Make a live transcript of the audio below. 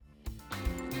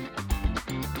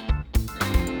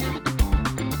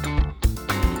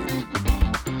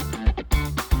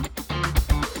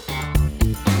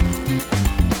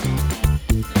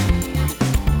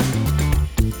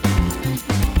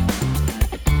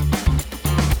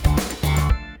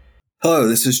Hello,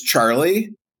 this is Charlie.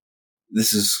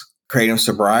 This is Kratom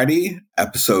Sobriety,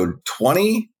 episode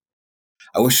 20.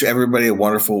 I wish everybody a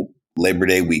wonderful Labor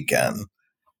Day weekend.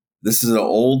 This is an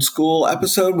old school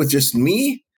episode with just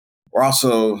me. We're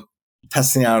also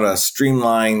testing out a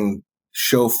streamlined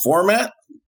show format.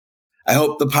 I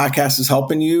hope the podcast is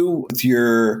helping you with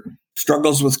your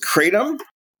struggles with Kratom.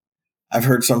 I've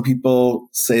heard some people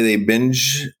say they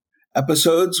binge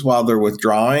episodes while they're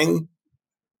withdrawing.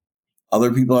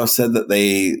 Other people have said that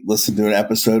they listen to an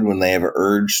episode when they have an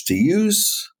urge to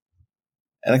use.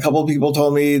 And a couple of people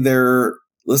told me they're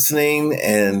listening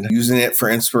and using it for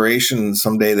inspiration.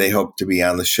 Someday they hope to be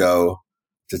on the show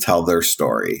to tell their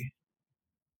story.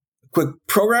 A quick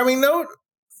programming note.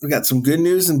 We got some good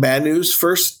news and bad news.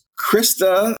 First,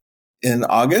 Krista in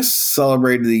August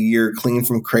celebrated the year clean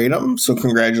from Kratom. So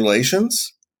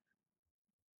congratulations.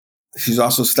 She's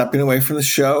also stepping away from the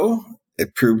show.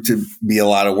 It proved to be a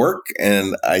lot of work,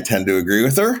 and I tend to agree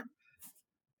with her.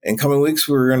 In coming weeks,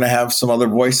 we're going to have some other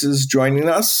voices joining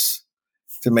us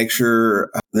to make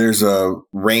sure there's a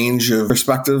range of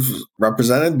perspectives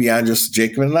represented beyond just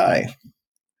Jacob and I.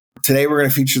 Today, we're going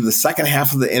to feature the second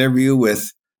half of the interview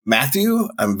with Matthew.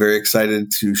 I'm very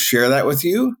excited to share that with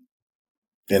you.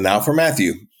 And now for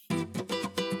Matthew.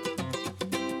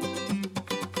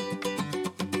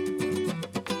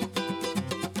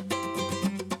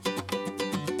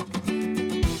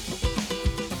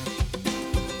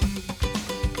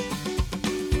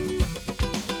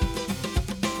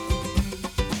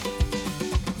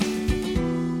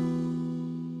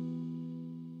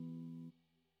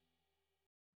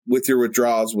 With your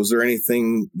withdrawals, was there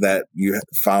anything that you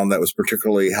found that was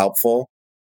particularly helpful?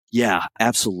 Yeah,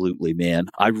 absolutely, man.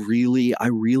 I really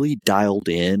dialed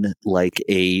in like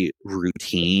a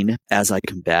routine as I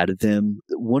combated them.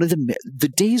 One of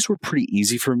the days were pretty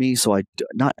easy for me. So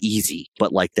not easy,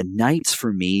 but like the nights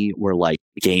for me were like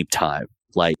game time.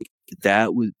 Like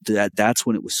that's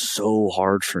when it was so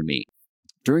hard for me.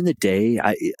 During the day,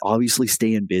 I obviously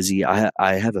staying busy. I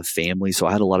have a family, so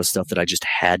I had a lot of stuff that I just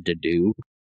had to do.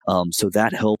 So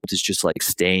that helped is just like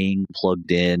staying plugged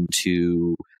in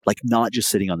to like not just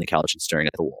sitting on the couch and staring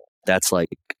at the wall. That's like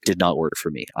did not work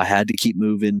for me. I had to keep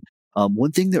moving.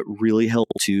 One thing that really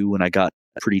helped too when I got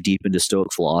pretty deep into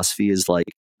Stoic philosophy is like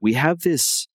we have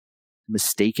this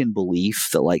mistaken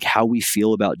belief that like how we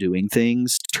feel about doing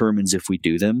things determines if we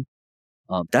do them.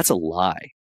 That's a lie.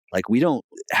 Like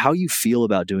how you feel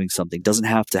about doing something doesn't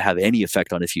have to have any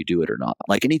effect on if you do it or not.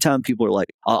 Like anytime people are like,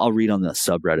 I'll read on the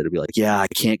subreddit, it'll be like, yeah, I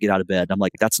can't get out of bed. And I'm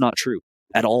like, that's not true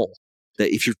at all.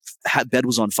 That if your bed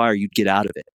was on fire, you'd get out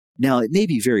of it. Now it may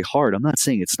be very hard. I'm not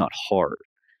saying it's not hard,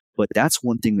 but that's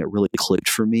one thing that really clicked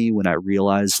for me when I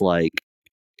realized like,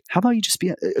 how about you just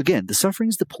again, the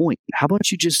suffering's the point. How about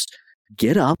you just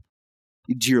get up?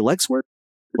 Do your legs work?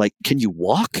 Like, can you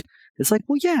walk? It's like,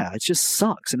 well, yeah, it just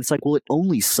sucks. And it's like, well, it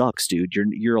only sucks, dude.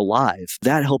 You're alive.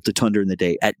 That helped a ton during the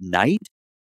day. At night,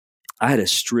 I had a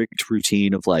strict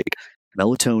routine of like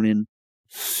melatonin,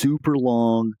 super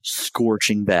long,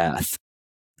 scorching bath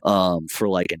for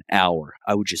like an hour.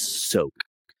 I would just soak,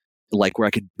 like where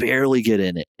I could barely get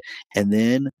in it. And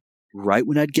then right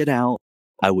when I'd get out,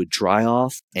 I would dry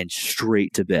off and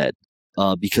straight to bed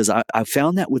because I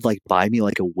found that would like buy me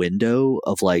like a window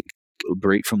of like a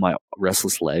break from my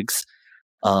restless legs.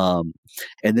 And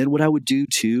then what I would do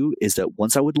too is that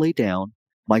once I would lay down,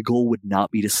 my goal would not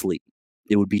be to sleep.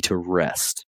 It would be to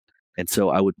rest. And so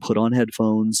I would put on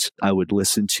headphones. I would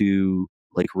listen to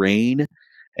like rain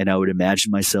and I would imagine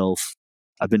myself,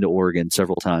 I've been to Oregon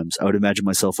several times. I would imagine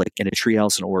myself like in a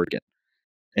treehouse in Oregon.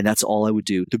 And that's all I would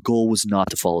do. The goal was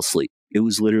not to fall asleep. It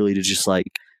was literally to just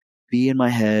like be in my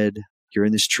head. You're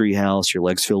in this treehouse. Your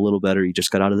legs feel a little better. You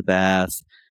just got out of the bath.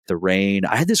 The rain.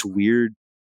 I had this weird,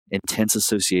 intense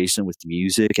association with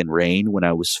music and rain when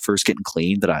I was first getting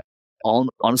clean that I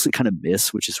honestly kind of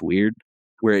miss, which is weird,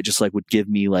 where it just like would give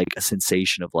me like a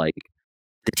sensation of like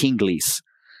the tinglies.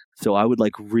 So I would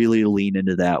like really lean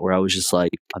into that where I was just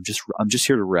like, I'm just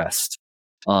here to rest.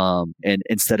 And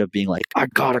instead of being like, I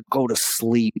gotta go to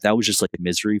sleep, that was just like a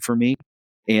misery for me.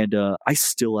 And I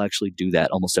still actually do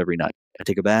that almost every night. I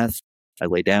take a bath, I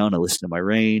lay down, I listen to my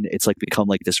rain. It's like become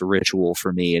like this ritual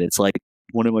for me. And it's like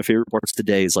one of my favorite parts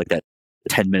today is like that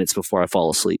 10 minutes before I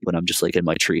fall asleep when I'm just like in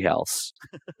my treehouse.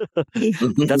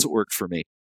 That's what worked for me.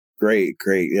 Great.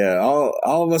 Yeah.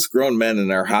 All of us grown men in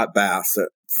our hot baths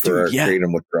for our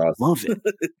Kratom withdrawals. Love it.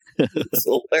 It's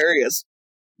hilarious.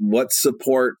 What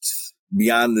support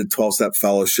beyond the 12-step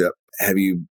fellowship have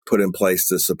you put in place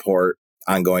to support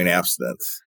ongoing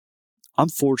abstinence? I'm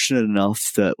fortunate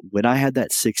enough that when I had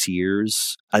that 6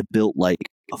 years, I built like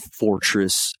a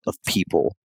fortress of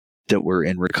people that were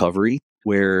in recovery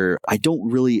where this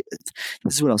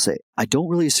is what I'll say. I don't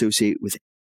really associate with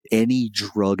any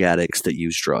drug addicts that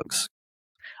use drugs.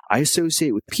 I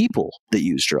associate with people that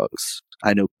use drugs.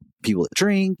 I know people that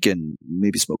drink and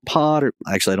maybe smoke pot, or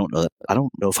actually, I don't know. I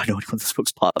don't know if I know anyone that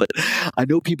smokes pot, but I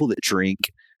know people that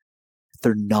drink.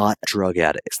 They're not drug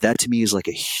addicts. That to me is like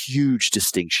a huge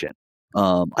distinction.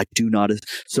 I do not.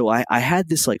 So I had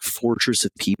this like fortress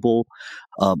of people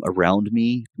around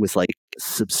me with like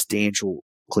substantial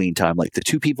clean time. Like the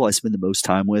two people I spend the most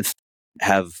time with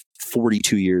have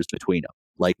 42 years between them.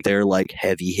 Like they're like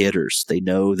heavy hitters. They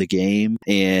know the game,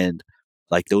 and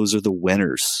like those are the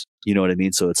winners. You know what I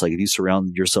mean? So it's like if you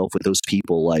surround yourself with those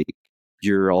people, like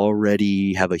you're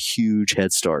already have a huge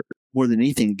head start. More than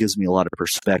anything, it gives me a lot of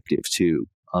perspective too,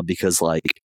 because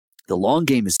like the long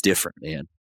game is different, man.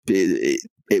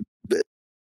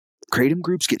 Kratom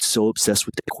groups get so obsessed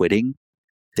with the quitting.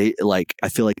 They like, I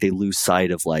feel like they lose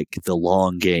sight of like the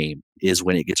long game is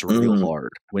when it gets real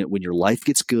hard. When your life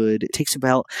gets good,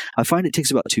 I find it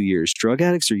takes about 2 years. Drug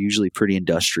addicts are usually pretty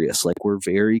industrious. Like we're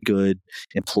very good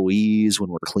employees when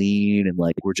we're clean, and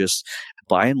like we're just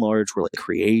by and large we're like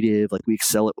creative. Like we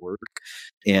excel at work,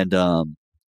 and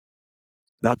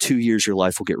about 2 years your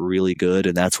life will get really good,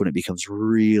 and that's when it becomes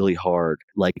really hard.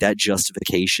 Like that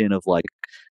justification of like,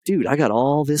 dude, I got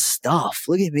all this stuff.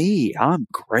 Look at me. I'm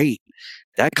great.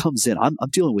 That comes in. I'm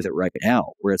dealing with it right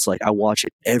now where it's like I watch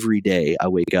it every day. I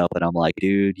wake up and I'm like,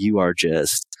 dude, you are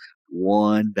just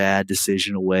one bad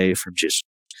decision away from just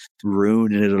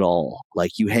ruining it all.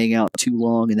 Like you hang out too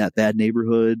long in that bad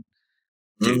neighborhood,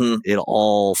 dude, it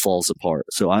all falls apart.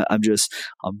 So I'm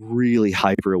really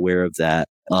hyper aware of that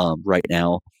right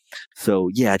now. So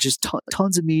yeah, just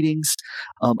tons of meetings.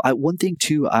 One thing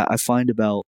too, I find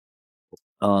about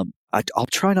I'll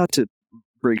try not to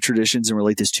break traditions and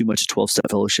relate this too much to 12-step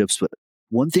fellowships, but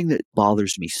one thing that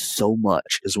bothers me so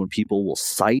much is when people will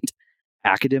cite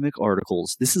academic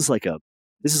articles. This is like a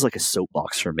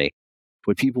soapbox for me.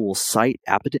 When people will cite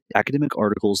academic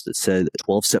articles that say that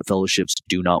 12-step fellowships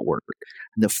do not work.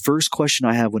 And the first question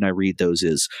I have when I read those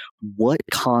is, what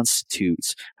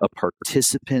constitutes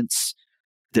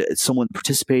someone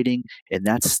participating in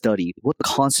that study? What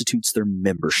constitutes their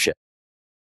membership?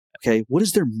 Okay, what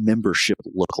does their membership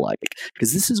look like?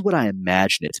 Because this is what I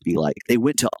imagine it to be like. They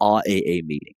went to a AA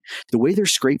meeting. The way they're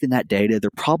scraping that data,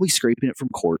 they're probably scraping it from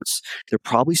courts. They're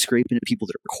probably scraping it people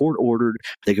that are court ordered.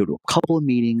 They go to a couple of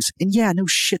meetings, and yeah, no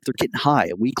shit, they're getting high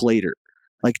a week later.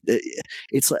 Like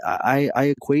it's like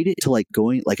I equate it to like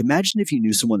going. Like imagine if you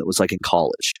knew someone that was like in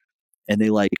college, and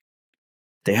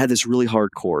they had this really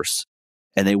hard course,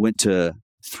 and they went to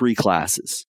 3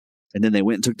 classes. And then they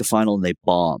went and took the final and they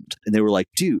bombed. And they were like,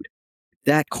 dude,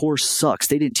 that course sucks.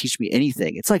 They didn't teach me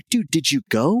anything. It's like, dude, did you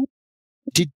go?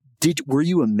 Were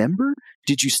you a member?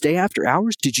 Did you stay after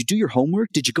hours? Did you do your homework?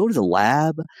 Did you go to the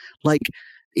lab? Like,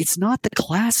 it's not the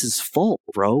class's fault,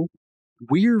 bro.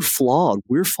 We're flawed.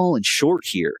 We're falling short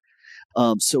here.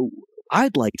 So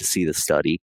I'd like to see the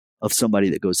study of somebody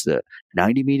that goes to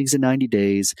 90 meetings in 90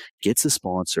 days, gets a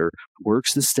sponsor,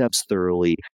 works the steps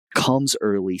thoroughly, comes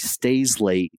early, stays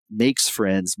late, makes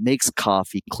friends, makes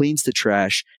coffee, cleans the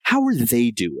trash. How are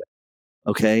they doing?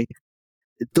 Okay.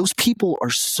 Those people are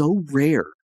so rare.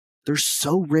 They're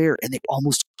so rare, and they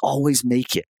almost always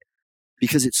make it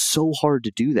because it's so hard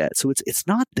to do that. So it's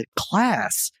not the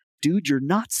class, dude. You're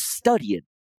not studying.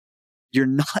 You're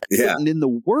not putting in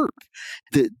the work.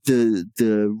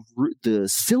 The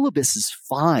syllabus is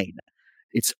fine.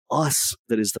 It's us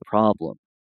that is the problem.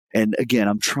 And again,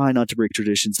 I'm trying not to break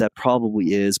traditions. That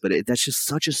probably is, but that's just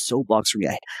such a soapbox for me.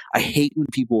 I hate when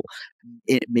people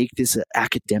make this an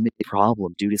academic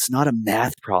problem, dude. It's not a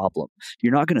math problem.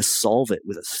 You're not going to solve it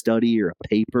with a study or a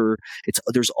paper.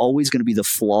 There's always going to be the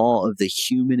flaw of the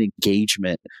human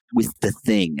engagement with the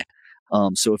thing.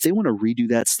 So if they want to redo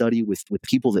that study with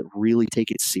people that really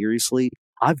take it seriously,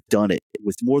 I've done it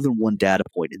with more than one data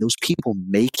point, and those people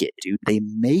make it, dude. They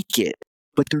make it.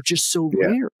 But they're just so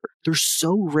rare. They're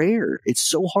so rare. It's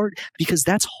so hard because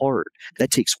that's hard. That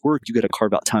takes work. You got to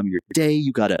carve out time of your day.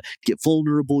 You got to get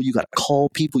vulnerable. You got to call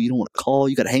people you don't want to call.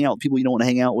 You got to hang out with people you don't want to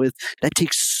hang out with. That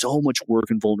takes so much work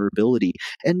and vulnerability.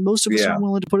 And most of us aren't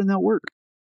willing to put in that work.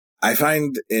 I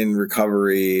find in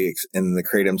recovery in the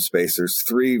kratom space, there's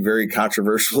 3 very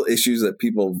controversial issues that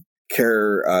people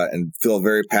care and feel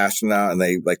very passionate about, and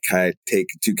they like kind of take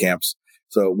 2 camps.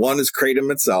 So one is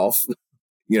kratom itself.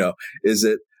 You know, is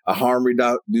it a harm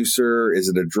reducer? Is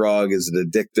it a drug? Is it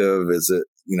addictive? Is it,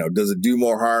 does it do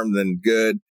more harm than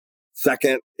good?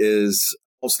 Second is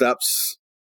 12 steps.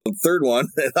 The third one,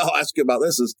 and I'll ask you about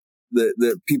this, is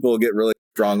that people get really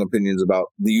strong opinions about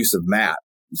the use of Matt.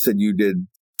 You said you did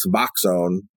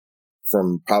Suboxone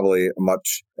from probably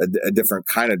a different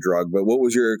kind of drug. But what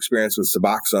was your experience with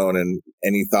Suboxone, and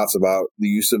any thoughts about the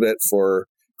use of it for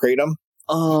kratom?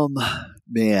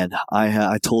 Man,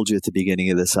 I told you at the beginning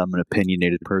of this, I'm an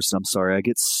opinionated person. I'm sorry, I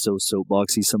get so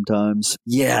soapboxy sometimes.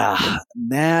 Yeah,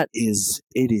 it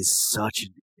is such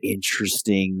an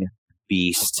interesting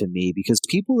beast to me, because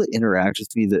people that interact with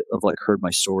me that have like heard my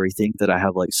story think that I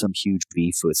have like some huge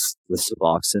beef with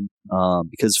Suboxone.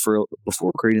 Because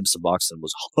before kratom, Suboxone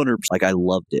was 100%, like, I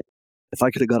loved it. If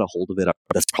I could have got a hold of it,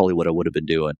 that's probably what I would have been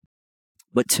doing.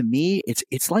 But to me,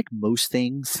 it's like most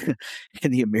things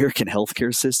in the American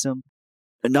healthcare system,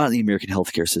 not in the American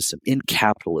healthcare system, in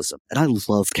capitalism. And I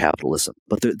love capitalism,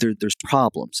 but there's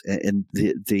problems, and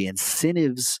the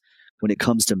incentives when it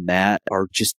comes to Matt are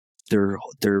just they're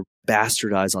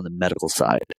bastardized on the medical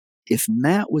side. If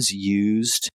Matt was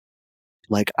used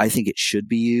like I think it should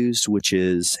be used, which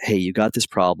is, hey, you got this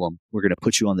problem. We're going to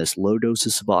put you on this low dose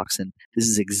of Suboxone. This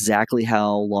is exactly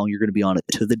how long you're going to be on it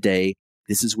to the day.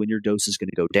 This is when your dose is going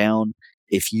to go down.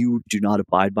 If you do not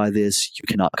abide by this, you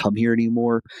cannot come here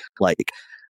anymore. Like,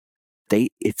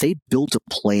 if they built a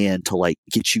plan to like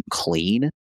get you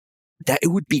clean, that it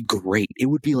would be great. It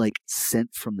would be like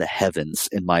sent from the heavens,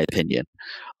 in my opinion.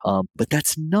 But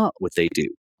that's not what they do.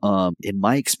 In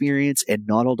my experience, and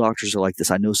not all doctors are like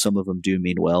this. I know some of them do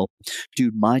mean well.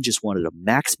 Dude, mine just wanted to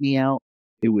max me out.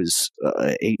 It was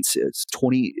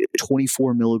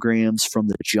 24 milligrams from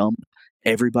the jump.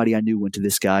 Everybody I knew went to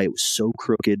this guy. It was so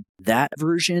crooked. That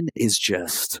version is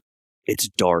just, it's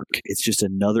dark. It's just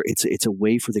it's a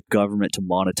way for the government to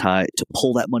monetize, to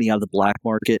pull that money out of the black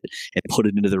market and put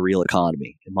it into the real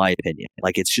economy, in my opinion.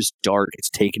 Like, it's just dark. It's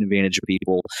taking advantage of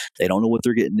people. They don't know what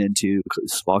they're getting into.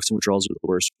 Suboxone withdrawals are the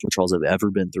worst withdrawals I've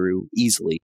ever been through,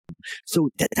 easily. So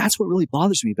that's what really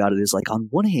bothers me about it, is like, on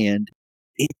one hand,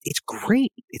 it's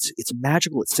great. It's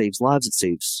magical. It saves lives. It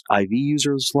saves IV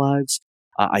users' lives.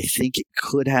 I think it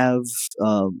could have,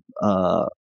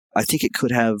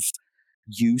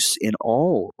 use in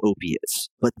all opiates,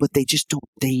 but they just don't,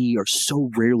 they are so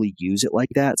rarely use it like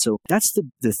that. So that's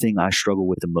the thing I struggle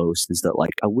with the most, is that,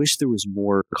 like, I wish there was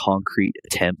more concrete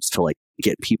attempts to like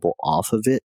get people off of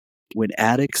it. When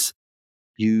addicts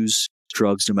use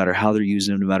drugs, no matter how they're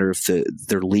using them, no matter if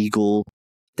they're legal,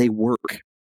 they work.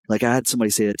 Like, I had somebody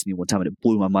say that to me one time and it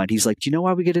blew my mind. He's like, do you know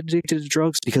why we get addicted to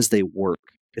drugs? Because they work.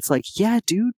 It's like, yeah,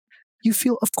 dude,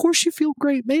 of course you feel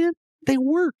great, man. They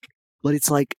work. But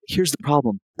it's like, here's the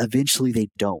problem. Eventually they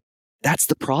don't. That's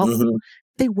the problem. Mm-hmm.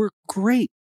 They work great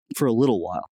for a little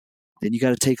while. Then you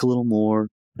got to take a little more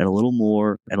and a little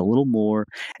more and a little more.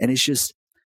 And it's just,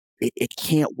 it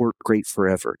can't work great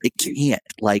forever. It can't.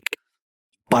 Like,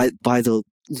 by the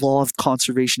law of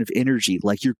conservation of energy,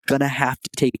 like, you're going to have to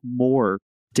take more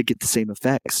to get the same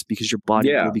effects, because your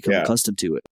body will become accustomed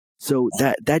to it. So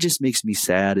that just makes me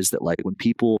sad, is that, like, when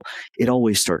people, it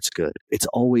always starts good. It's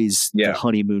always the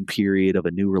honeymoon period of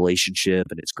a new relationship,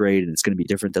 and it's great, and it's going to be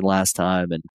different than last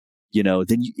time. And,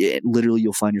 then literally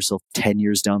you'll find yourself 10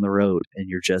 years down the road and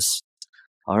you're just,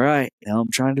 all right, now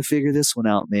I'm trying to figure this one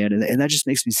out, man. And that just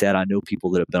makes me sad. I know people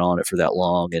that have been on it for that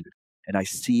long, and I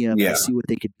see them, and I see what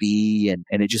they could be. And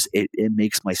it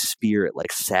makes my spirit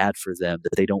like sad for them,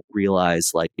 that they don't realize,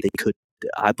 like,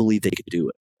 I believe they could do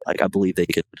it. Like, I believe they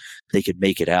could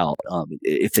make it out,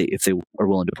 if they are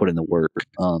willing to put in the work.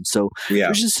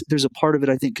 There's a part of it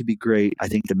I think could be great. I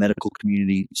think the medical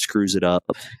community screws it up,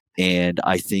 and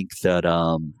I think that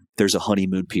there's a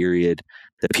honeymoon period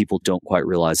that people don't quite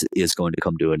realize it is going to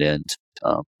come to an end.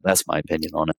 That's my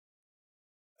opinion on it.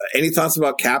 Any thoughts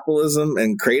about capitalism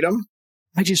and kratom?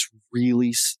 I just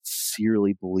really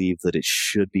sincerely believe that it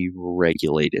should be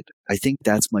regulated. I think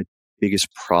that's my biggest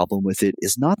problem with it,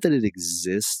 is not that it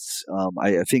exists.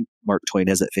 I think Mark Twain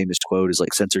has that famous quote, is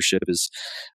like, censorship is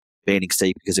banning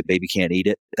steak because a baby can't eat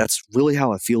it. That's really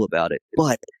how I feel about it.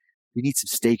 But we need some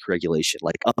steak regulation,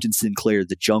 like Upton Sinclair,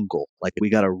 The Jungle. Like,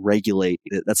 we got to regulate.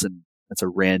 That's a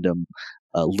random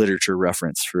literature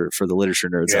reference for the literature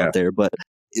nerds out there. But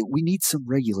we need some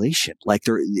regulation. Like,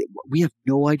 we have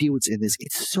no idea what's in this.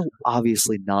 It's so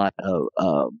obviously not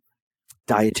a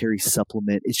dietary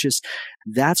supplement. It's just,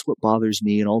 that's what bothers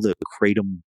me. And all the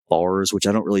kratom bars, which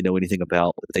I don't really know anything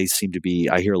about, but they seem to be,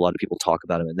 I hear a lot of people talk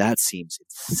about them, and that seems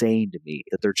insane to me,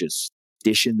 that they're just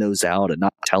dishing those out and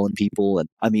not telling people. And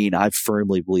I mean, I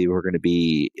firmly believe we're going to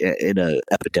be in an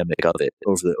epidemic of it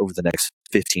over the next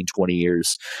 15, 20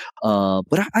 years.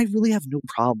 But I really have no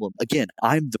problem. Again,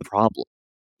 I'm the problem.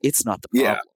 It's not the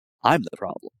problem. I'm the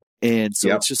problem. And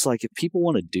so it's just like, if people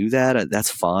want to do that,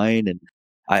 that's fine. And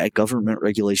government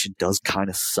regulation does kind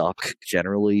of suck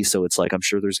generally. So it's like, I'm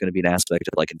sure there's going to be an aspect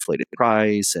of like inflated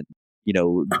price and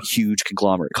huge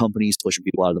conglomerate companies pushing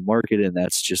people out of the market, and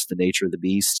that's just the nature of the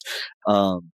beast.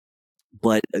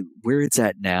 But where it's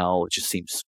at now, it just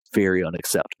seems very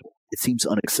unacceptable. It seems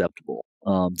unacceptable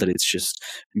that it's just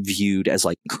viewed as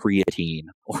like creatine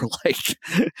or like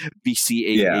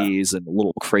BCAAs and a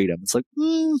little kratom. It's like,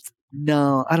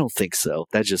 no, I don't think so.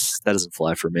 That doesn't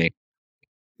fly for me.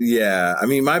 Yeah, I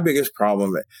mean, my biggest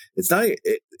problem,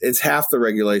 it's half the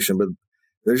regulation, but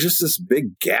there's just this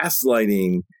big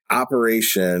gaslighting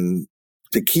operation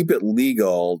to keep it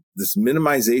legal, this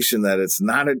minimization that it's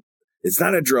not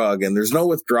a drug and there's no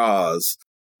withdrawals.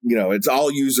 It's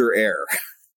all user error.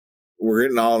 We're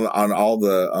getting on all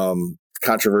the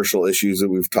controversial issues that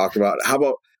we've talked about. How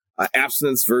about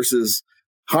abstinence versus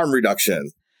harm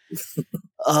reduction?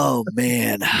 Oh,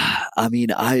 man. I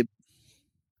mean, I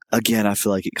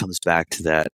feel like it comes back to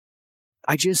that.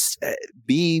 I just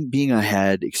being I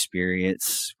had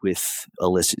experience with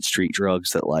illicit street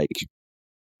drugs that like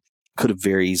could have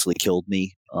very easily killed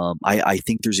me. I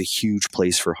think there's a huge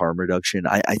place for harm reduction.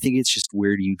 I think it's just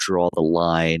where do you draw the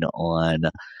line on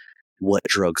what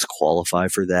drugs qualify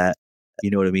for that?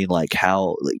 You know what I mean? Like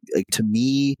how like to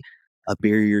me, a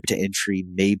barrier to entry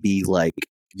may be like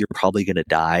you're probably going to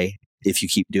die if you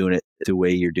keep doing it the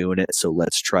way you're doing it. So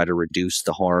let's try to reduce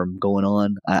the harm going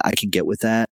on. I can get with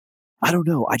that. I don't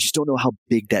know. I just don't know how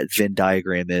big that Venn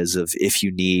diagram is of if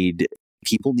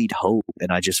people need hope.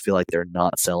 And I just feel like they're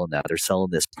not selling that. They're selling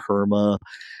this perma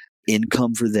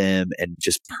income for them and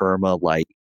just perma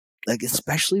like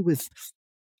especially with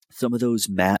some of those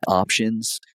mat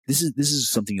options. This is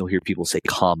something you'll hear people say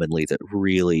commonly that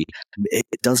really, it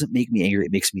doesn't make me angry.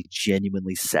 It makes me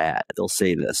genuinely sad. They'll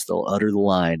say this, they'll utter the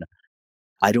line,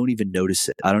 I don't even notice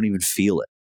it. I don't even feel it.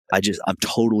 I'm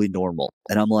totally normal.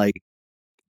 And I'm like,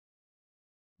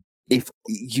 if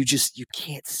you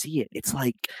can't see it. It's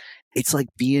like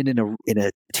being in a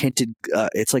tinted,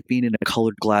 it's like being in a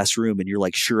colored glass room and you're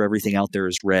like, sure, everything out there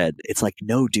is red. It's like,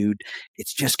 no, dude,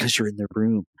 it's just because you're in the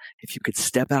room. If you could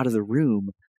step out of the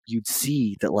room, you'd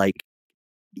see that like,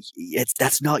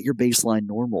 that's not your baseline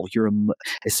normal.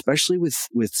 Especially with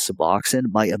Suboxone,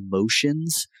 my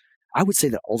emotions, I would say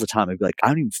that all the time. I'd be like, I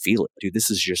don't even feel it, dude.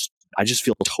 I just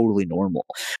feel totally normal.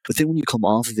 But then when you come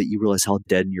off of it, you realize how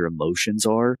dead your emotions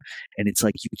are. And it's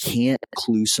like, you can't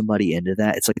clue somebody into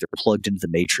that. It's like they're plugged into the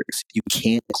matrix. You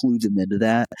can't clue them into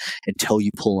that until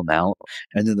you pull them out.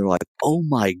 And then they're like, oh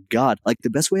my God. Like the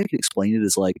best way I can explain it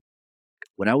is like,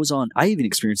 when I was on, I even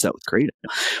experienced that with Kratom.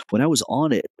 When I was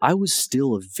on it, I was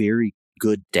still a very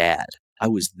good dad. I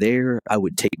was there. I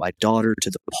would take my daughter to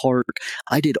the park.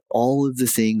 I did all of the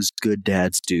things good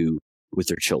dads do with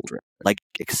their children, like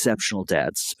exceptional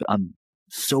dads. I'm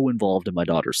so involved in my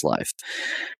daughter's life.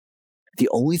 The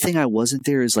only thing I wasn't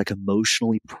there is like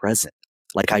emotionally present.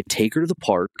 Like I'd take her to the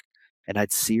park and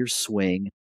I'd see her swing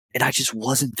and I just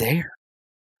wasn't there.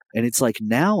 And it's like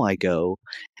now I go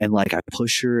and like I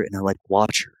push her and I like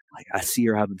watch her. Like I see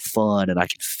her having fun and I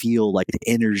can feel like the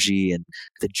energy and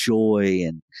the joy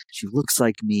and she looks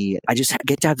like me. I just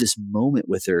get to have this moment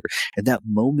with her. And that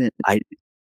moment, I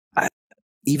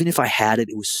even if I had it,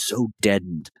 it was so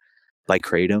deadened by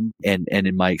Kratom and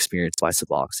in my experience by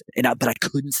Suboxone. But I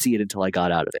couldn't see it until I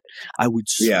got out of it. I would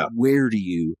swear to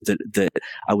you that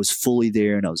I was fully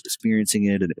there and I was experiencing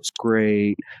it and it was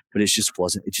great, but it just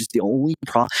wasn't. It's just the only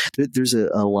problem. There's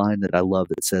a line that I love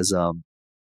that says,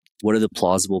 what are the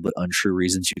plausible but untrue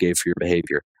reasons you gave for your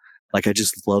behavior? Like, I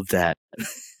just love that,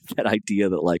 that idea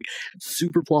that like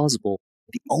super plausible.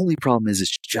 The only problem is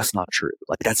it's just not true.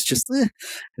 Like that's just, and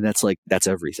that's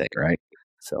everything, right?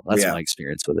 So that's my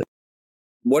experience with it.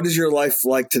 What is your life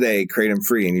like today, Kratom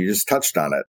free? And you just touched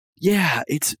on it. Yeah,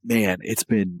 it's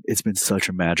been such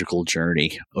a magical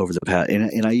journey over the past,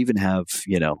 and I even have,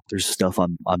 there's stuff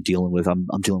I'm dealing with. I'm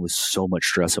dealing with so much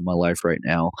stress in my life right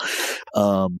now.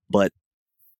 But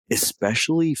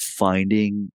especially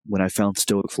when I found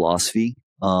Stoic philosophy,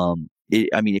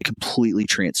 it completely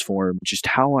transformed just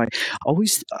how I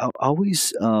always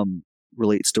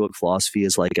relate Stoic philosophy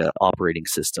as like an operating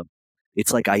system.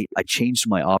 It's like I changed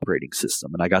my operating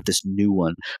system and I got this new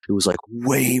one that was like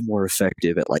way more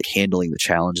effective at like handling the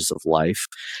challenges of life.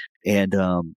 And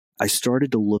I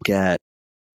started to look at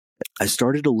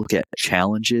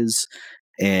challenges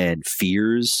and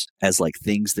fears as like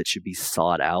things that should be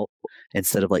sought out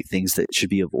instead of like things that should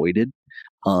be avoided.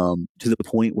 To the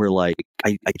point where like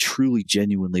I truly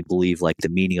genuinely believe like the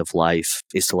meaning of life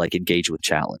is to like engage with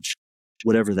challenge,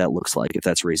 whatever that looks like. If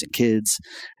that's raising kids,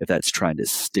 if that's trying to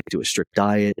stick to a strict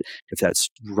diet, if that's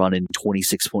running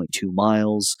 26.2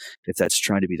 miles, if that's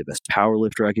trying to be the best power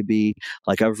lifter I could be.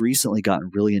 Like I've recently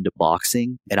gotten really into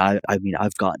boxing and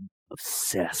I've gotten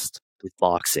obsessed with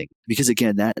boxing because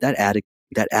again, that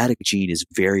addict gene is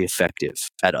very effective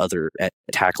at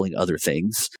tackling other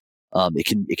things. It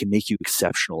can make you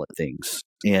exceptional at things.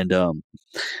 And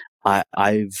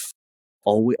I'm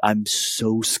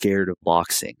so scared of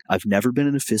boxing. I've never been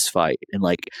in a fist fight. And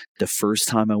like the first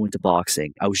time I went to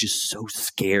boxing, I was just so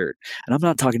scared. And I'm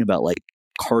not talking about like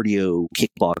cardio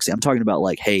kickboxing. I'm talking about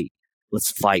like, hey,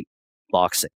 let's fight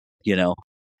boxing, you know?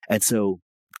 And so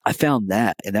I found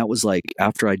that. And that was like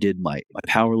after I did my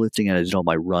powerlifting and I did all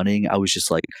my running, I was just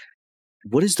like,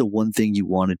 what is the one thing you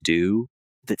want to do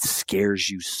that scares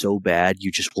you so bad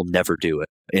you just will never do it?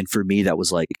 And for me, that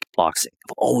was like boxing.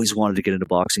 I've always wanted to get into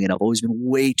boxing and I've always been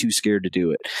way too scared to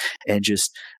do it. And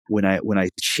just when I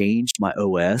changed my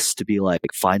OS to be like,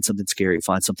 find something scary,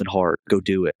 find something hard, go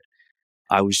do it.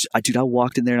 I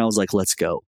walked in there and I was like, let's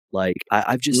go. Like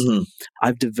I've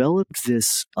developed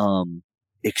this,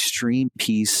 extreme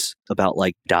piece about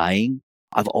like dying.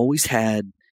 I've always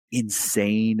had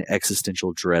insane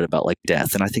existential dread about like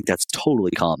death. And I think that's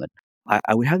totally common.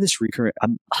 I would have this recurrent.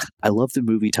 I love the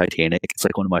movie Titanic. It's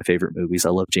like one of my favorite movies. I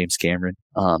love James Cameron,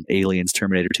 Aliens,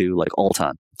 Terminator 2, like all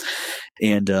time.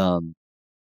 And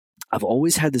I've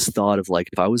always had this thought of like,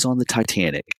 if I was on the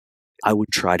Titanic, I would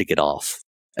try to get off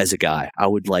as a guy. I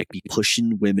would like be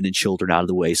pushing women and children out of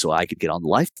the way so I could get on the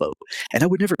lifeboat. And I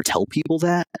would never tell people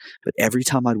that. But every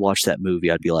time I'd watch that movie,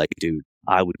 I'd be like, dude,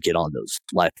 I would get on those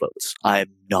lifeboats.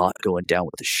 I'm not going down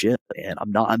with the ship, man.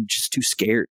 I'm just too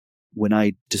scared. When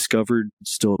I discovered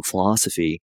Stoic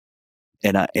philosophy,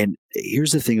 and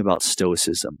here's the thing about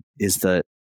Stoicism is that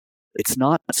it's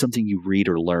not something you read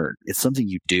or learn. It's something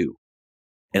you do.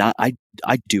 And I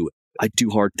do it. I do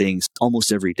hard things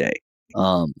almost every day.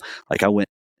 Like I went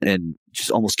and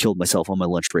just almost killed myself on my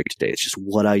lunch break today. It's just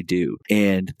what I do.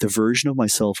 And the version of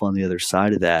myself on the other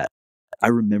side of that, I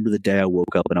remember the day I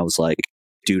woke up and I was like,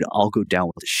 dude, I'll go down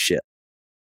with the ship.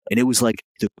 And it was like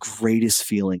the greatest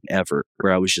feeling ever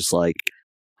where I was just like,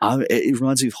 it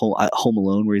reminds me of Home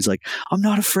Alone where he's like, I'm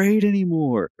not afraid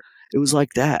anymore. It was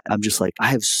like that. I'm just like, I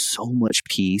have so much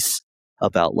peace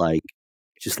about like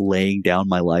just laying down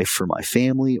my life for my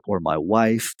family or my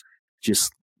wife.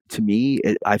 Just to me,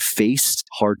 I've faced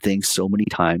hard things so many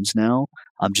times now.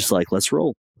 I'm just like, let's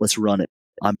roll. Let's run it.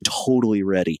 I'm totally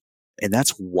ready. And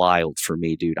that's wild for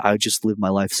me, dude. I just lived my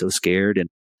life so scared. And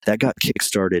that got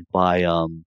kickstarted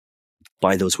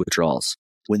by those withdrawals.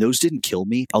 When those didn't kill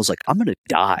me, I was like, I'm going to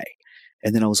die.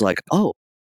 And then I was like, oh,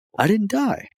 I didn't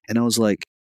die. And I was like,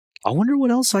 I wonder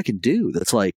what else I can do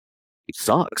that's like, it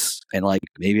sucks. And like,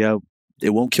 maybe it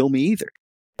won't kill me either.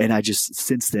 And I just,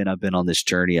 since then, I've been on this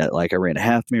journey. I ran a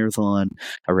half marathon.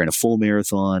 I ran a full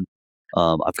marathon.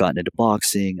 I've gotten into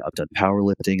boxing. I've done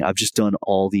powerlifting. I've just done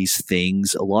all these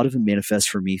things. A lot of them manifest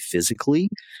for me physically.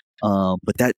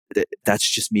 But that's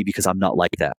just me because I'm not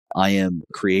like that. I am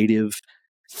creative,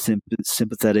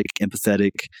 sympathetic,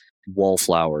 empathetic,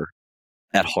 wallflower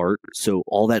at heart. So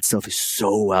all that stuff is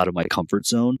so out of my comfort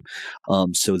zone.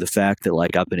 So the fact that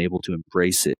like I've been able to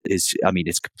embrace it is, I mean,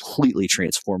 it's completely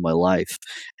transformed my life.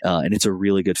 And it's a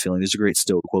really good feeling. There's a great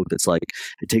Stoic quote that's like,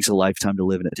 it takes a lifetime to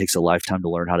live and it takes a lifetime to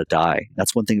learn how to die.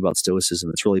 That's one thing about Stoicism.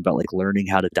 It's really about like learning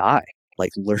how to die.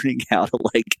 Like learning how to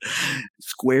like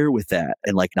square with that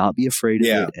and like not be afraid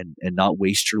of it and not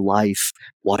waste your life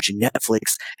watching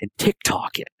Netflix and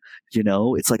TikTok it. You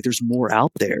know, it's like there's more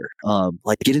out there.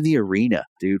 Like get in the arena,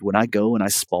 dude. When I go and I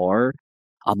spar,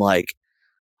 I'm like,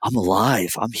 I'm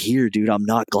alive. I'm here, dude. I'm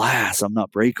not glass. I'm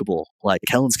not breakable. Like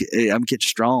I'm getting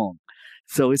strong.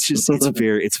 So it's just,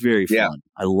 it's very fun.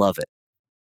 I love it.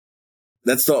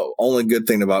 That's the only good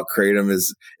thing about Kratom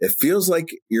is it feels like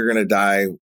you're going to die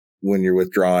when you're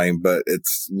withdrawing, but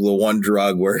it's the one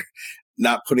drug where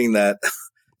not putting that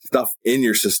stuff in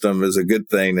your system is a good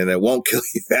thing and it won't kill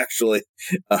you actually,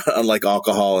 unlike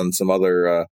alcohol and some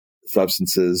other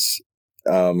substances.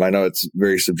 I know it's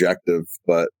very subjective,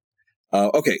 but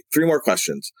okay, 3 more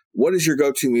questions. What is your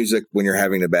go-to music when you're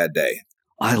having a bad day?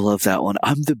 I love that one.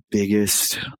 I'm the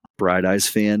biggest Bright Eyes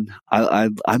fan.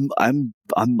 I'm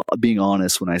being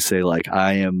honest when I say like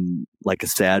I am like a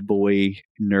sad boy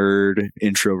nerd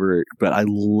introvert, but I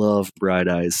love Bright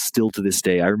Eyes still to this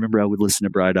day. I remember I would listen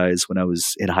to Bright Eyes when I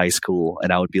was in high school,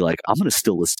 and I would be like, I'm gonna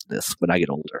still listen to this when I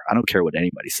get older. I don't care what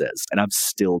anybody says, and I'm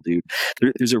still, dude.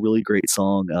 There's a really great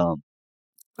song,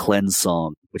 Cleanse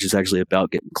Song, which is actually about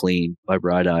getting clean by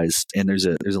Bright Eyes, and there's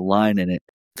a line in it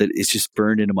that it's just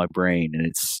burned into my brain,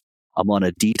 and I'm on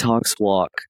a detox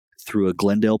walk through a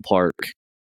Glendale park.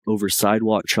 Over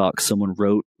sidewalk chalk, someone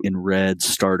wrote in red,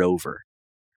 "Start over."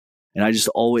 And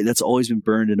that's always been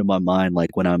burned into my mind.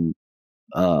 Like when I'm,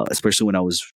 especially when I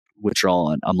was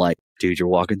withdrawn, I'm like, dude, you're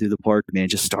walking through the park, man,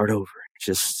 just start over.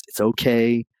 Just, it's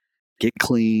okay. Get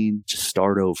clean. Just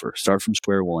start over. Start from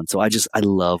square one. So I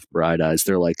love Bright Eyes.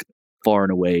 They're like far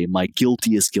and away my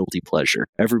guiltiest guilty pleasure.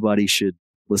 Everybody should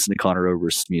listen to Conor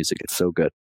Oberst's music. It's so good.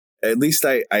 At least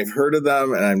I've heard of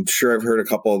them, and I'm sure I've heard a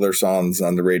couple of their songs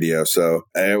on the radio, so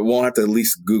I won't have to at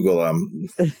least Google them.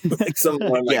 Like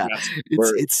someone yeah,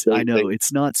 it's I know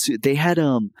it's not. They had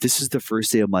This Is the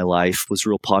First Day of My Life was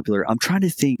real popular. I'm trying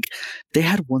to think. They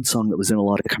had one song that was in a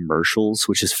lot of commercials,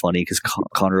 which is funny because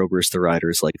Conor Oberst, the writer,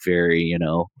 is like very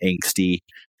angsty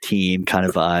teen kind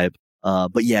of vibe.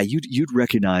 But yeah, you'd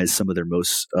recognize some of their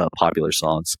most popular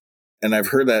songs. And I've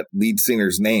heard that lead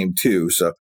singer's name too,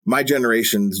 so. My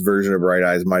generation's version of Bright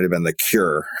Eyes might have been The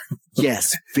Cure.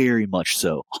 Yes, very much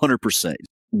so. 100%.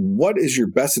 What is your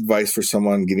best advice for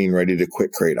someone getting ready to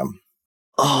quit Kratom?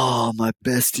 Oh, my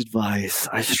best advice.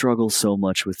 I struggle so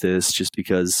much with this just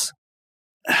because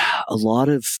a lot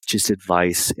of just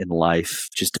advice in life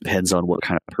just depends on what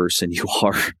kind of person you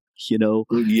are,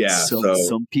 Yeah.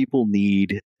 Some people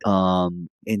need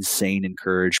insane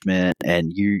encouragement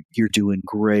and you're doing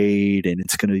great and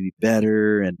it's going to be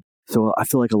better. And so I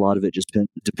feel like a lot of it just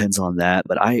depends on that.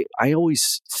 But I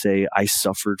always say I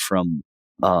suffered from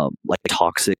like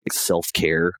toxic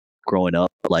self-care growing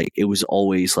up. Like it was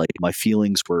always like my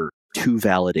feelings were too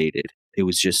validated. It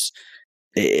was just,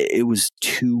 it was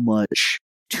too much.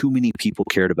 Too many people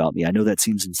cared about me. I know that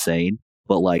seems insane,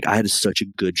 but like I had such a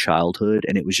good childhood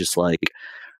and it was just like,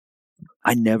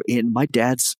 and my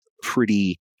dad's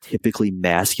pretty typically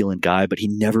masculine guy, but he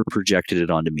never projected it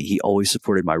onto me. He always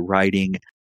supported my writing.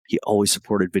 He always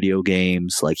supported video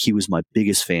games. Like he was my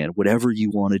biggest fan. Whatever you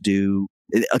want to do.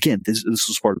 Again, this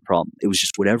was part of the problem. It was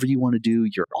just whatever you want to do.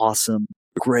 You're awesome.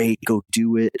 Great. Go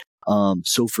do it.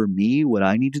 So for me, what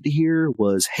I needed to hear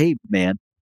was, hey man,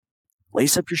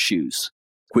 lace up your shoes.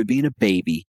 Quit being a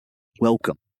baby.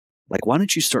 Welcome. Like, why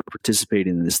don't you start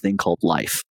participating in this thing called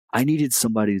life? I needed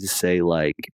somebody to say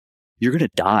like, you're going to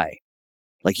die.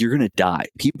 Like you're going to die.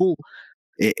 People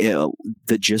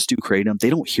that just do Kratom,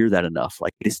 they don't hear that enough.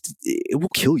 Like it will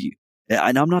kill you.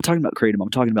 And I'm not talking about Kratom.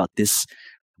 I'm talking about this,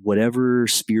 whatever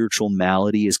spiritual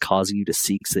malady is causing you to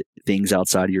seek things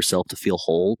outside of yourself to feel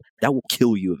whole. That will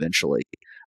kill you eventually.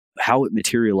 How it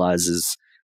materializes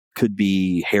could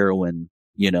be heroin,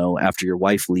 after your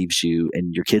wife leaves you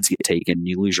and your kids get taken and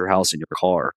you lose your house and your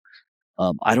car.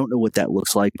 I don't know what that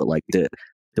looks like, but like the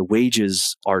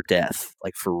wages are death,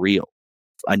 like for real.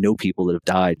 I know people that have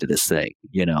died to this thing,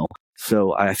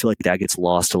 So I feel like that gets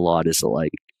lost a lot is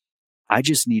like, I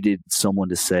just needed someone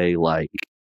to say like,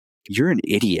 you're an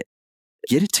idiot.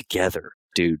 Get it together,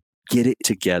 dude. Get it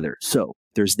together. So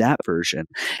there's that version.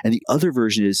 And the other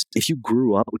version is if you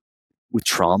grew up with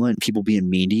trauma and people being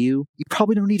mean to you, you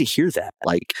probably don't need to hear that.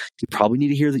 Like you probably need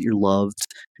to hear that you're loved,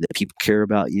 that people care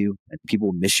about you and people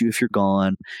will miss you if you're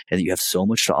gone and that you have so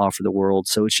much to offer the world.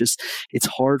 So it's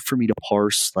hard for me to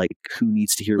parse like who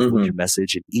needs to hear which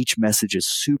message, and each message is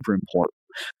super important.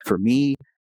 For me,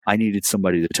 I needed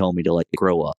somebody to tell me to like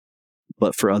grow up.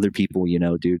 But for other people,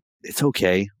 dude, it's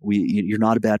okay. You're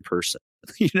not a bad person.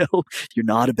 You're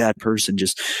not a bad person.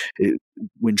 Just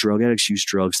when drug addicts use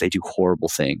drugs, they do horrible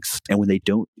things. And when they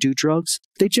don't do drugs,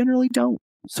 they generally don't.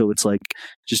 So it's like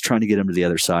just trying to get them to the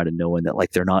other side and knowing that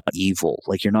like they're not evil.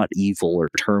 Like you're not evil or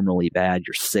terminally bad.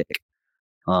 You're sick.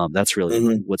 That's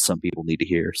really what some people need to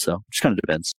hear. So it just kind of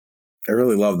depends. I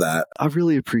really love that. I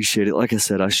really appreciate it. Like I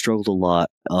said, I struggled a lot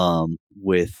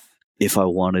with if I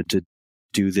wanted to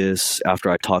do this after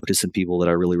I talked to some people that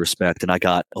I really respect, and I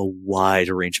got a wide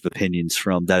range of opinions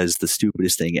from that is the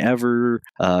stupidest thing ever.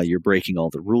 You're breaking all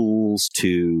the rules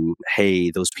to,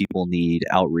 hey, those people need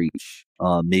outreach.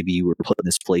 Maybe you were put in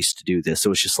this place to do this.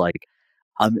 So it's just like,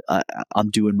 I'm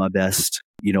doing my best,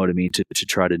 you know what I mean, to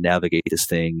try to navigate this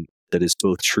thing that is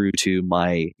both true to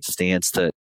my stance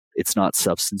that it's not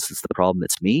substance that's the problem,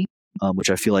 it's me.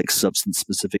 Which I feel like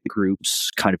substance-specific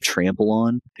groups kind of trample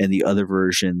on, and the other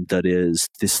version that is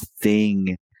this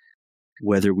thing,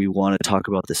 whether we want to talk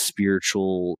about the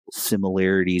spiritual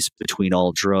similarities between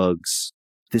all drugs,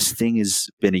 this thing has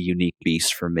been a unique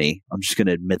beast for me. I'm just going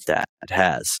to admit that. It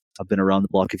has. I've been around the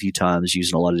block a few times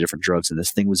using a lot of different drugs, and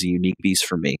this thing was a unique beast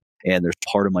for me. And there's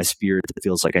part of my spirit that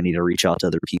feels like I need to reach out to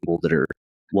other people that are,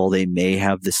 while they may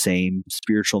have the same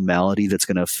spiritual malady that's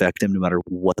going to affect them no matter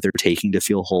what they're taking to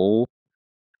feel whole,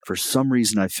 for some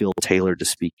reason I feel tailored to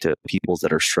speak to people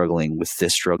that are struggling with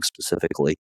this drug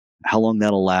specifically. How long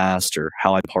that'll last or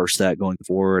how I parse that going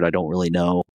forward, I don't really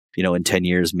know. In 10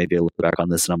 years, maybe I look back on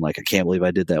this and I'm like, I can't believe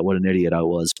I did that. What an idiot I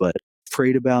was. But I've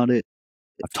prayed about it.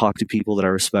 I've talked to people that I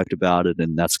respect about it,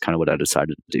 and that's kind of what I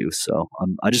decided to do. So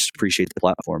I just appreciate the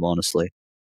platform, honestly.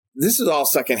 This is all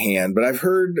secondhand, but I've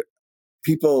heard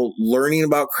people learning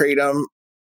about Kratom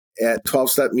at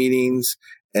 12-step meetings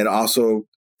and also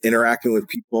interacting with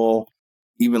people,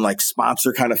 even like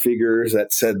sponsor kind of figures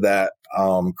that said that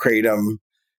Kratom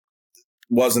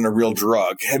wasn't a real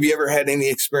drug. Have you ever had any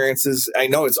experiences? I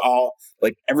know it's all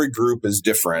like every group is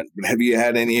different, but have you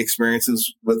had any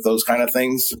experiences with those kind of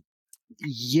things?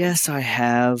 Yes, I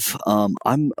have.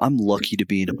 I'm lucky to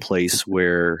be in a place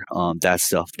where that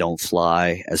stuff don't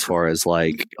fly. As far as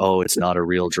like, oh, it's not a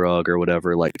real drug or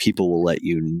whatever. Like people will let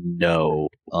you know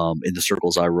in the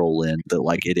circles I roll in that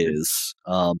like it is.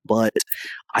 But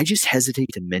I just hesitate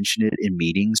to mention it in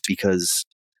meetings because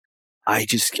I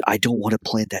don't want to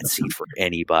plant that seed for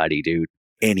anybody, dude.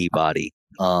 Anybody.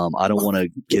 I don't want to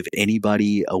give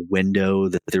anybody a window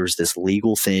that there's this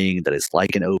legal thing that is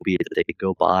like an opiate that they could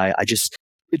go buy.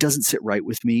 It doesn't sit right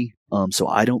with me. So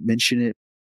I don't mention it.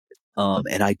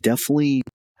 And I definitely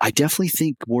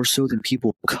think more so than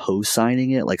people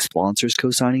co-signing it, like sponsors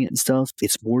co-signing it and stuff,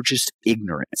 it's more just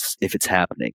ignorance if it's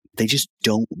happening. They just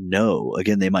don't know.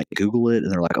 Again, they might Google it and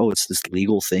they're like, oh, it's this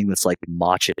legal thing that's like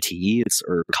matcha tea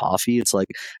or coffee. It's like,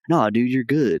 nah, dude, you're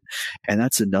good. And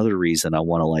that's another reason I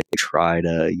want to like try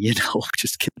to,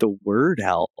 just get the word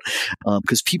out.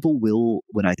 Because people will,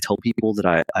 when I tell people that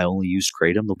I only use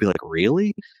Kratom, they'll be like,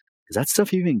 really? Does that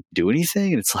stuff even do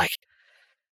anything? And it's like,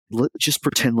 just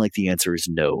pretend like the answer is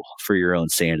no for your own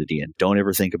sanity and don't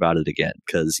ever think about it again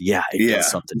because it does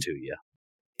something to you.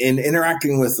 In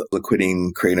interacting with the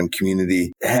quitting Kratom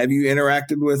community, have you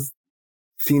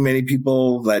seen many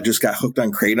people that just got hooked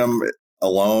on Kratom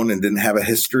alone and didn't have a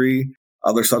history,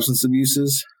 other substance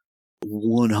abuses?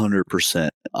 100%.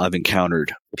 I've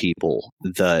encountered people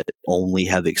that only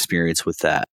have experience with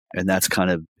that. And that's kind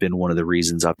of been one of the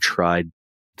reasons I've tried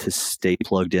to stay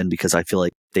plugged in because I feel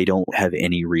like they don't have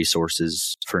any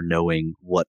resources for knowing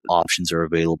what options are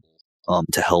available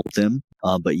to help them.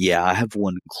 But yeah, I have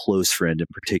one close friend in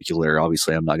particular.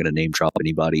 Obviously, I'm not going to name drop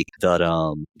anybody that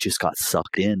just got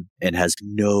sucked in and has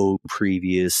no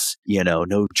previous,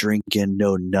 no drinking,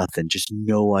 no nothing, just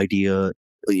no idea,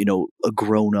 a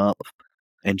grown up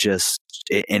and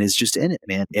is just in it,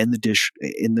 man, in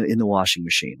the washing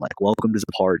machine. Like, welcome to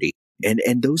the party.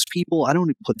 And those people, I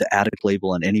don't put the addict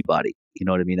label on anybody. You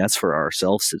know what I mean? That's for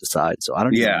ourselves to decide. So I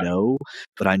don't even know,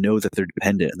 but I know that they're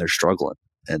dependent and they're struggling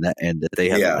and that they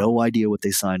have no idea what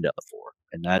they signed up for.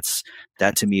 And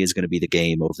that to me is going to be the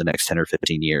game over the next 10 or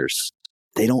 15 years.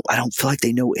 I don't feel like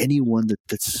they know anyone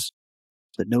that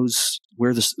knows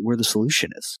where the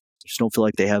solution is. I just don't feel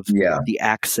like they have the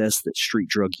access that street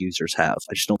drug users have.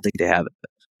 I just don't think they have it.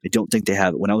 I don't think they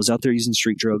have it. When I was out there using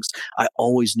street drugs, I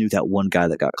always knew that one guy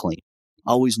that got clean.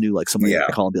 I always knew like somebody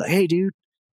would call and be like, hey, dude,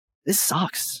 this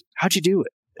sucks. How'd you do it?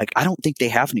 Like, I don't think they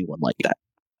have anyone like that.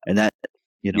 And that,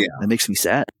 that makes me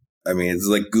sad. I mean, it's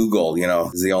like Google,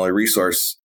 is the only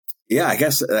resource. Yeah, I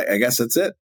guess that's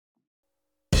it.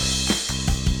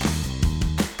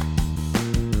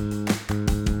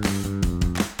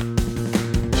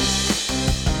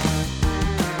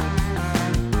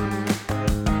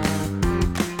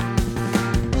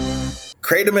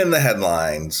 Kratom in the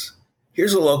headlines.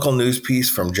 Here's a local news piece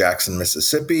from Jackson,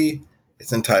 Mississippi.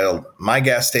 It's entitled, My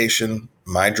Gas Station,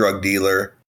 My Drug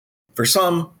Dealer. For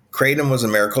some, Kratom was a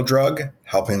miracle drug,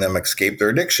 helping them escape their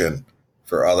addiction.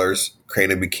 For others,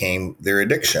 Kratom became their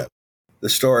addiction. The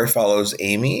story follows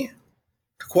Amy.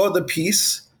 To quote the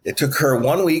piece, it took her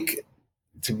 1 week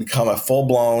to become a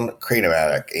full-blown Kratom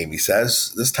addict, Amy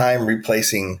says, this time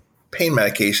replacing pain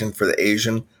medication for the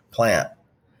Asian plant.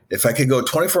 If I could go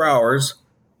 24 hours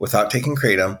without taking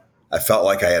Kratom, I felt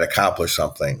like I had accomplished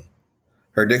something.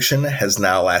 Her addiction has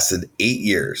now lasted 8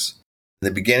 years. In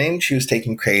the beginning, she was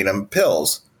taking Kratom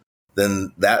pills.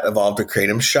 Then that evolved to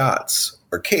Kratom shots,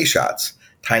 or K-shots,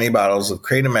 tiny bottles of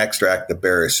Kratom extract that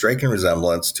bear a striking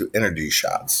resemblance to energy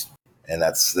shots. And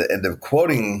that's the end of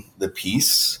quoting the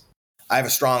piece. I have a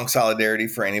strong solidarity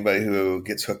for anybody who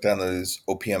gets hooked on those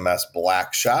OPMS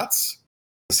black shots.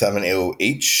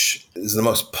 7-AOH is the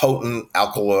most potent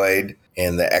alkaloid,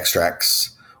 and the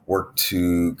extracts work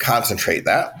to concentrate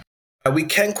that. We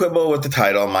can quibble with the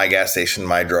title, My Gas Station,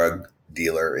 My Drug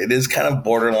Dealer. It is kind of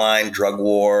borderline drug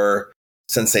war,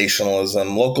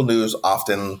 sensationalism. Local news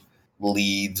often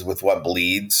leads with what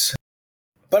bleeds.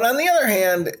 But on the other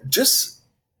hand, just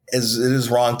as it is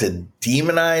wrong to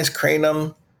demonize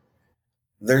Kratom,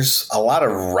 there's a lot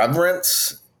of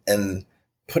reverence and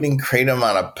putting Kratom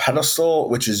on a pedestal,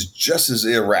 which is just as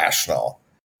irrational,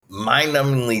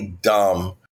 mind-numbingly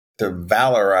dumb to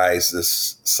valorize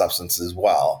this substance as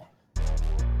well.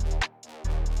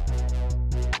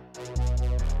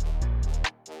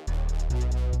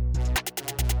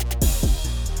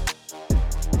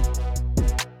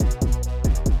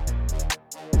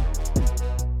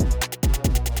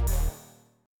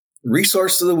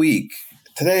 Resource of the week.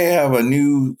 Today I have a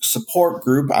new support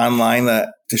group online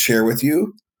to share with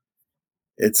you.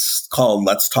 It's called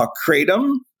Let's Talk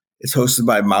Kratom. It's hosted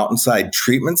by Mountainside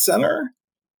Treatment Center.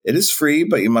 It is free,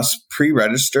 but you must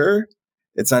pre-register.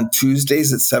 It's on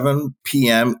Tuesdays at 7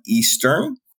 p.m.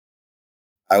 Eastern.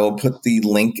 I will put the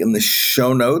link in the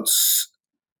show notes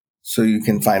so you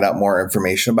can find out more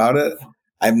information about it.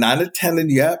 I've not attended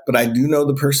yet, but I do know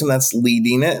the person that's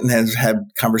leading it and has had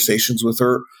conversations with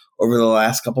her over the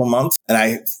last couple of months. And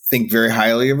I think very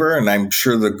highly of her, and I'm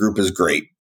sure the group is great.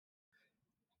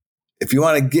 If you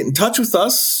want to get in touch with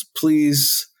us,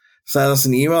 please send us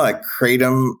an email at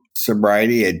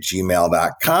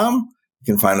kratomsobriety@gmail.com. You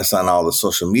can find us on all the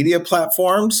social media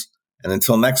platforms. And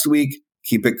until next week,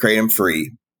 keep it kratom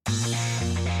free.